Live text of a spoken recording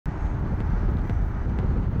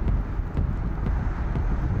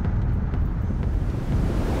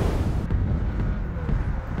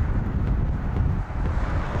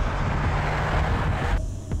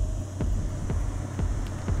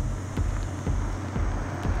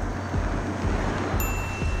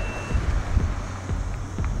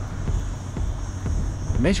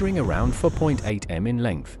Measuring around 4.8 m in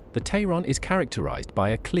length, the Tayron is characterized by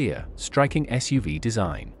a clear, striking SUV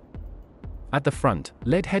design. At the front,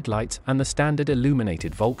 LED headlights and the standard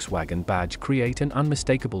illuminated Volkswagen badge create an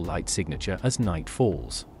unmistakable light signature as night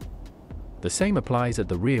falls. The same applies at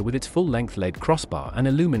the rear with its full-length LED crossbar and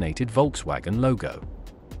illuminated Volkswagen logo.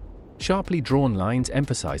 Sharply drawn lines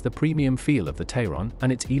emphasize the premium feel of the Tayron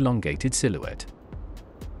and its elongated silhouette.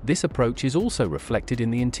 This approach is also reflected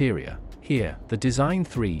in the interior. Here, the Design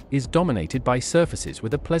 3 is dominated by surfaces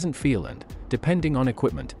with a pleasant feel and, depending on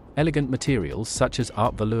equipment, elegant materials such as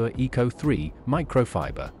Art Velour Eco 3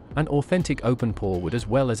 microfiber, and authentic open-pore wood as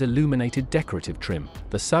well as illuminated decorative trim.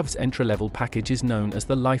 The SUV's entry-level package is known as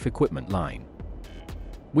the Life Equipment line,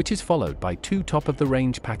 which is followed by two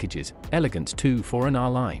top-of-the-range packages, Elegance 2 for an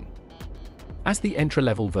R line. As the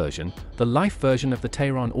entry-level version, the Life version of the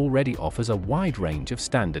Tayron already offers a wide range of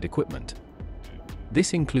standard equipment.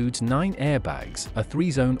 This includes 9 airbags, a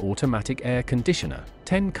 3-zone automatic air conditioner,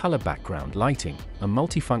 10 color background lighting, a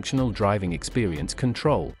multifunctional driving experience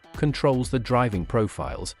controls the driving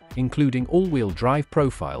profiles, including all-wheel drive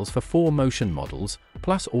profiles for 4 motion models,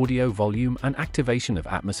 plus audio volume and activation of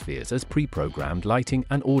atmospheres as pre-programmed lighting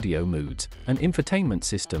and audio moods. An infotainment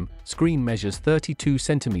system screen measures 32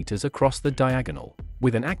 cm across the diagonal,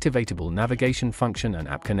 with an activatable navigation function and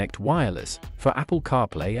App Connect wireless for Apple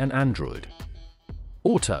CarPlay and Android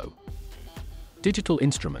Auto. Digital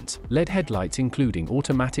instruments, LED headlights including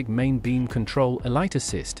automatic main beam control, light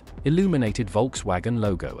assist, illuminated Volkswagen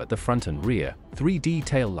logo at the front and rear, 3D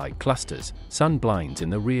taillight clusters, sun blinds in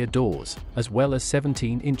the rear doors, as well as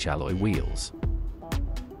 17-inch alloy wheels.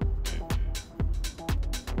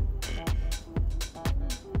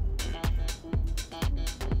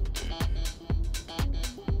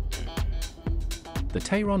 The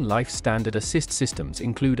Tayron Life standard assist systems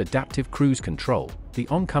include adaptive cruise control, the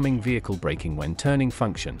oncoming vehicle braking when turning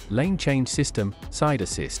function, lane change system, side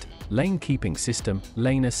assist, lane keeping system,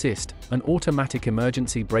 lane assist, an automatic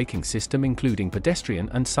emergency braking system including pedestrian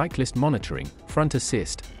and cyclist monitoring, front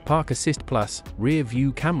assist, park assist plus, rear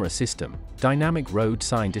view camera system, dynamic road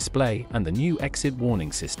sign display, and the new exit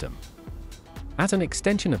warning system. As an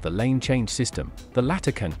extension of the lane change system, the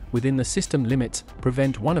latter can, within the system limits,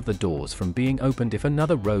 prevent one of the doors from being opened if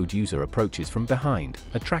another road user approaches from behind.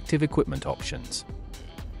 Attractive equipment options.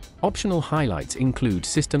 Optional highlights include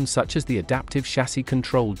systems such as the Adaptive Chassis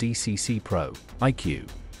Control DCC Pro, IQ,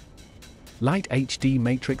 Light HD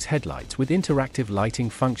Matrix headlights with interactive lighting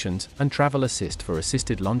functions, and Travel Assist for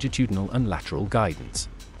assisted longitudinal and lateral guidance.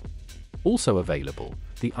 Also available,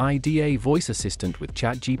 the IDA Voice Assistant with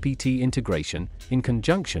ChatGPT integration, in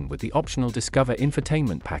conjunction with the optional Discover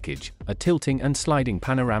infotainment package, a tilting and sliding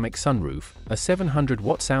panoramic sunroof, a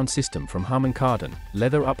 700-watt sound system from Harman Kardon,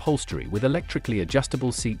 leather upholstery with electrically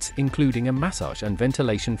adjustable seats including a massage and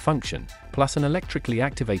ventilation function, plus an electrically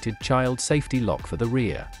activated child safety lock for the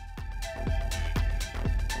rear.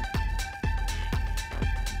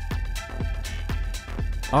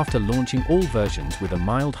 After launching all versions with a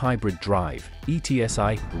mild hybrid drive,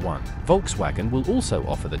 eTSI 1, Volkswagen will also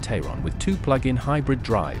offer the Tayron with 2 plug-in hybrid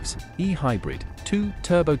drives, eHybrid, 2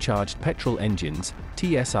 turbocharged petrol engines,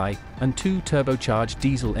 TSI, and 2 turbocharged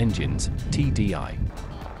diesel engines, TDI.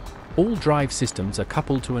 All drive systems are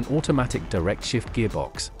coupled to an automatic direct shift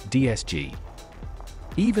gearbox, DSG.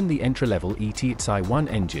 Even the entry-level eTSI 1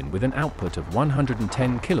 engine with an output of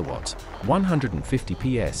 110 kilowatts, 150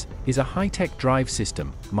 PS, is a high-tech drive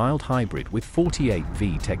system, mild hybrid with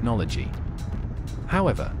 48V technology.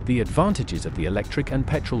 However, the advantages of the electric and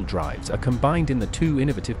petrol drives are combined in the 2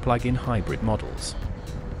 innovative plug-in hybrid models.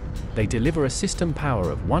 They deliver a system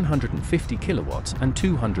power of 150 kilowatts and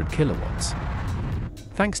 200 kilowatts.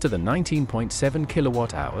 Thanks to the 19.7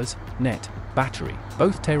 kilowatt-hours net battery,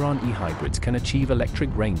 both Tayron eHybrids can achieve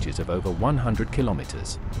electric ranges of over 100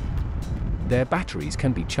 kilometers. Their batteries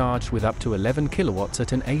can be charged with up to 11 kilowatts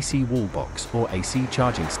at an AC wallbox or AC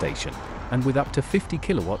charging station, and with up to 50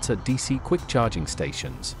 kilowatts at DC quick charging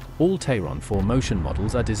stations. All Tayron 4Motion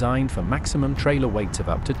models are designed for maximum trailer weights of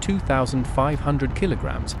up to 2,500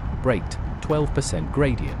 kilograms, braked, 12%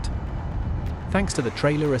 gradient. Thanks to the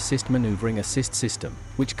Trailer Assist Maneuvering Assist system,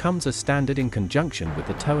 which comes as standard in conjunction with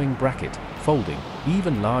the towing bracket, folding,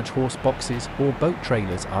 even large horse boxes or boat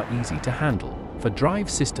trailers are easy to handle, for drive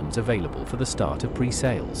systems available for the start of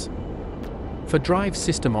pre-sales. For drive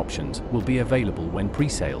system options will be available when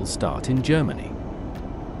pre-sales start in Germany.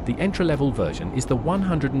 The entry-level version is the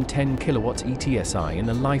 110 kilowatts eTSI in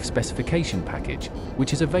the Life specification package,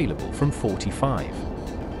 which is available from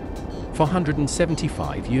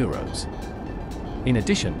 €45,475. In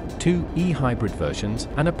addition, 2 eHybrid versions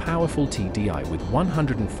and a powerful TDI with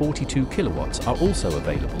 142 kilowatts are also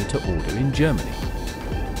available to order in Germany.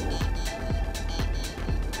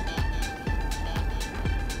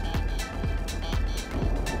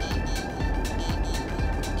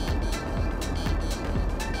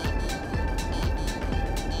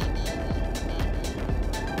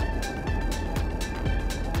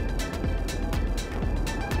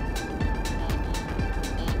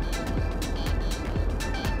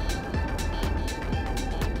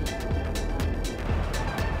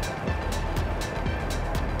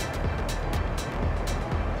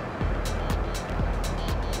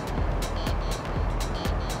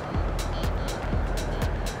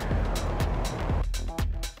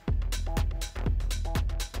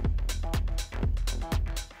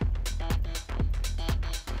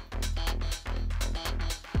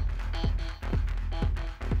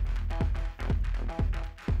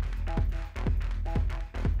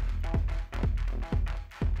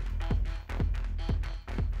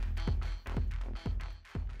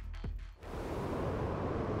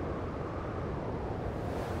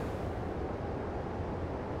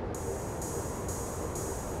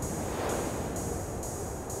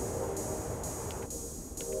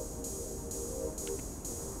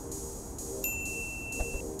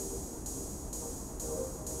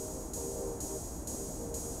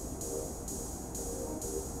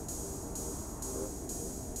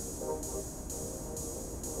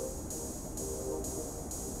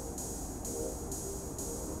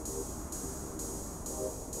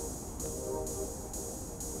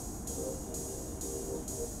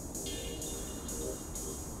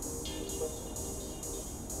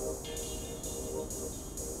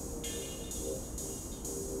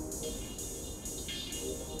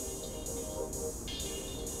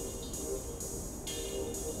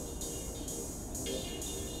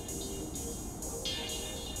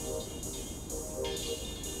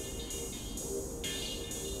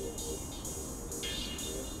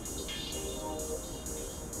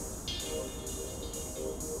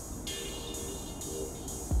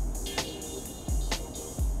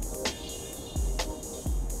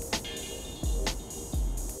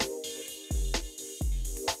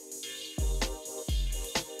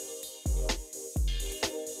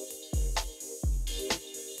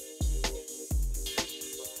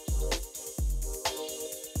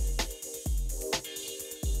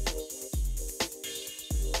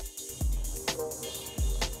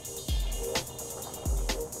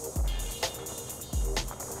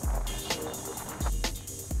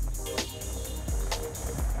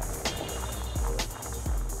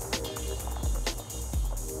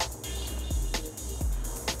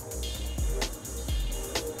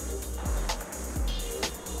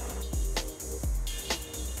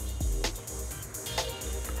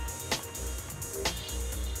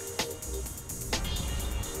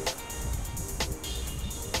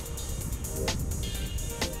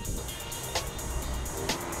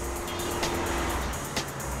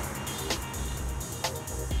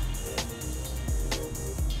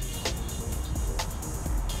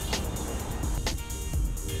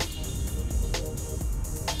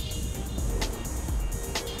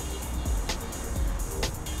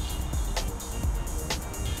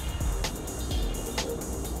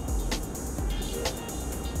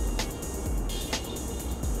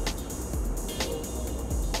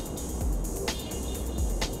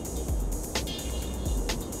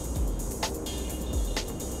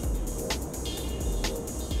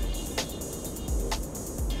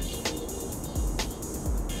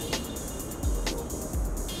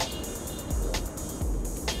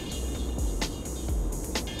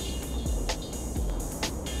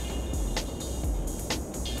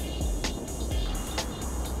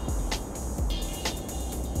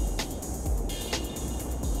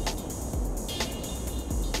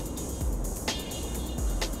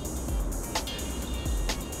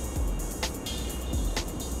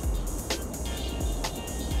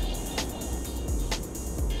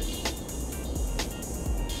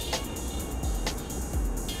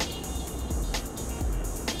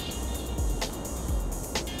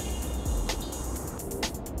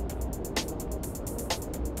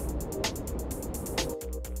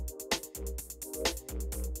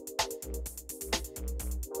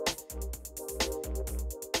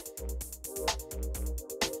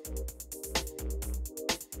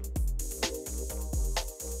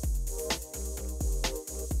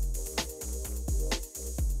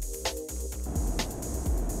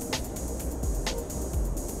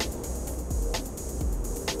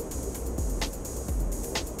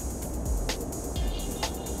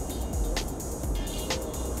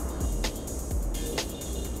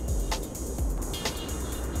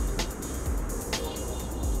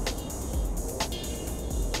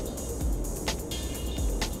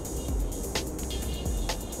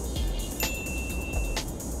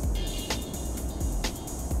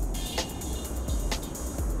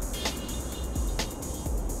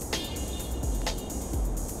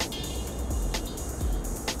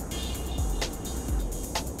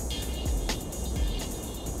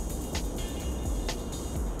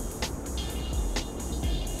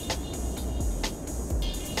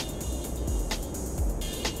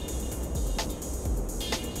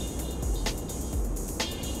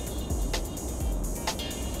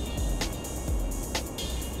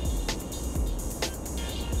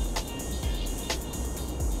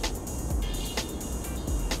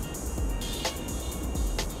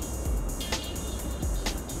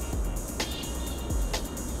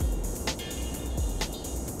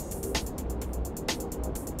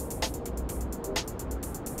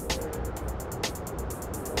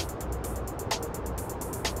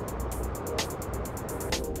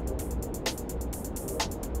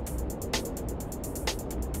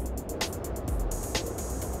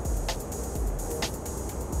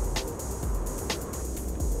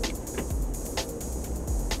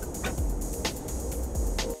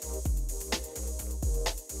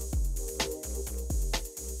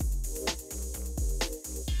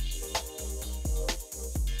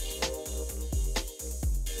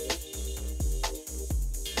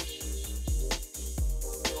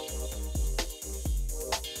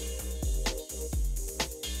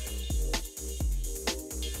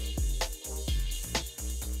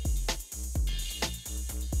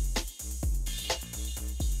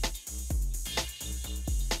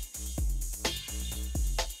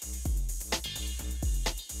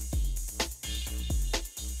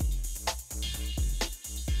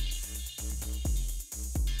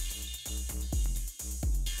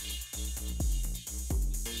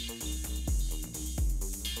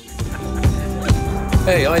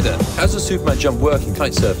 Hey, Ida, how's the Superman jump work in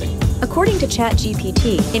kitesurfing? According to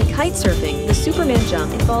ChatGPT, in kitesurfing, the Superman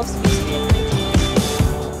jump involves